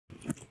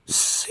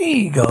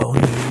Seagull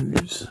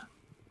news.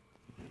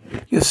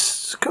 You're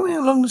going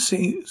along the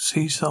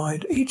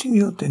seaside, eating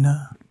your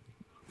dinner,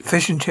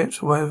 fish and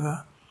chips or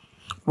whatever.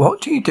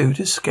 What do you do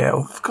to scare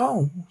off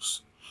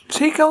gulls?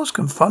 Seagulls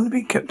can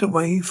finally be kept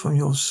away from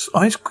your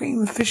ice cream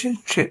and fish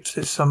and chips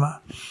this summer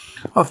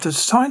after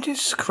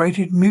scientists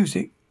created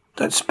music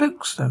that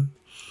spooks them.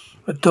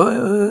 A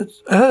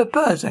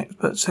birds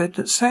expert said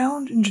that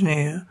sound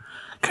engineer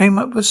came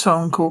up with a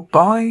song called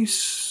Bye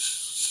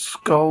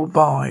Skull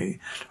Bye,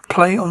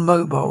 play on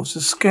mobiles to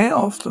scare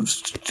off the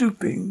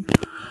stooping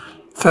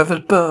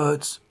feathered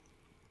birds.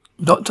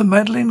 Dr.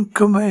 Madeline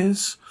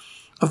Gomez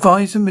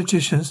advised the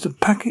magicians to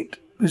pack it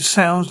with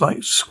sounds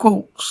like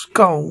squawks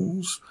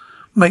gulls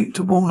make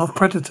to warn off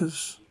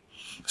predators.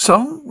 The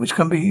song, which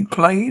can be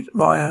played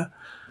via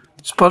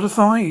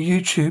Spotify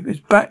or YouTube, is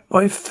backed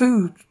by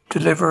food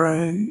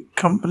delivery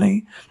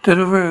company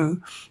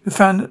Deliveroo,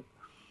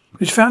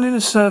 which found in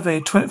a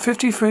survey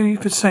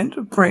 53%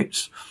 of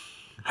Brits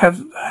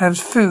have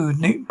food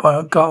nicked by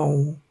a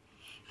gull.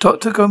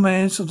 Dr.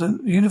 Gomez of the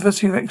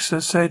University of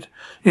Exeter said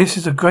this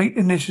is a great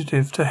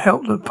initiative to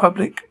help the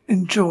public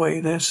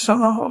enjoy their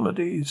summer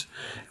holidays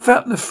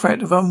without the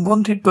threat of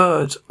unwanted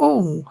birds,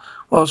 all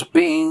whilst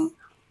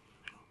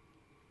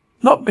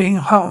not being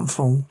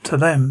harmful to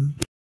them.